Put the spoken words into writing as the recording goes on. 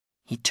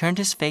He turned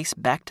his face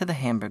back to the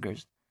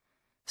hamburgers,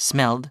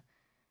 smelled,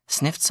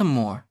 sniffed some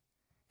more,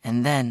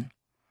 and then...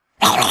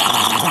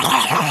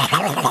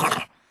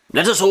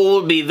 Let us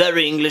all be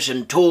very English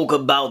and talk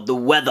about the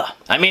weather.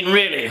 I mean,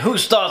 really, who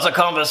starts a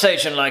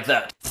conversation like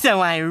that? So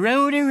I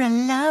wrote her a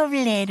love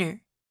letter.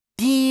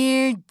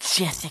 Dear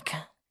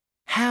Jessica,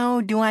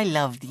 how do I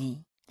love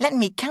thee? Let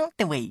me count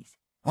the ways.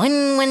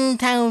 1,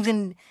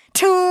 1,000.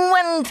 2,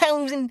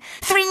 1,000.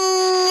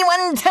 3,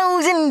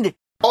 1,000.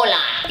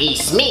 Hola,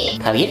 it's me,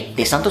 Javier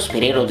de Santos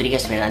Pereira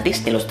Rodríguez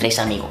Fernández de los Tres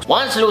Amigos.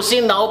 Once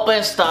Lucinda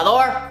opens the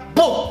door,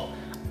 boom!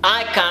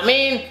 I come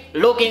in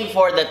looking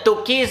for the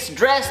two kids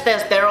dressed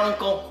as their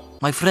uncle.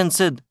 My friend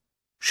said,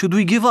 should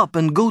we give up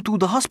and go to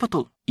the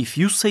hospital? If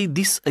you say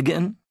this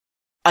again,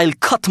 I'll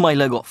cut my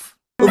leg off.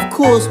 Of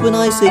course, when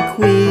I say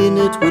queen,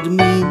 it would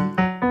mean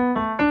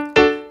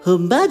Her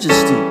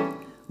Majesty,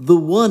 the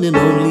one and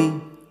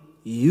only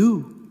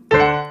you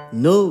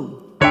know.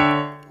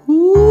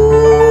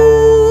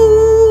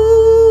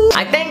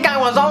 I think I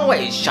was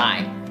always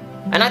shy.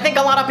 And I think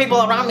a lot of people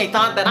around me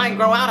thought that I'd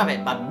grow out of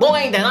it. But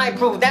boy, did I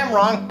prove them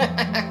wrong.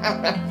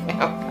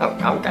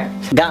 Okay.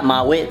 Got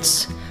my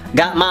wits,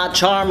 got my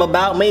charm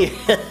about me.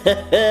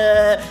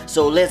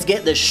 So let's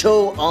get the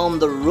show on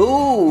the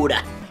road.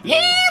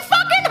 Yeah,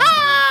 fucking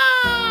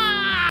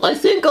ha! I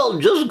think I'll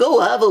just go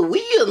have a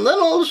wee and then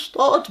I'll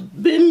start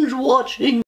binge watching.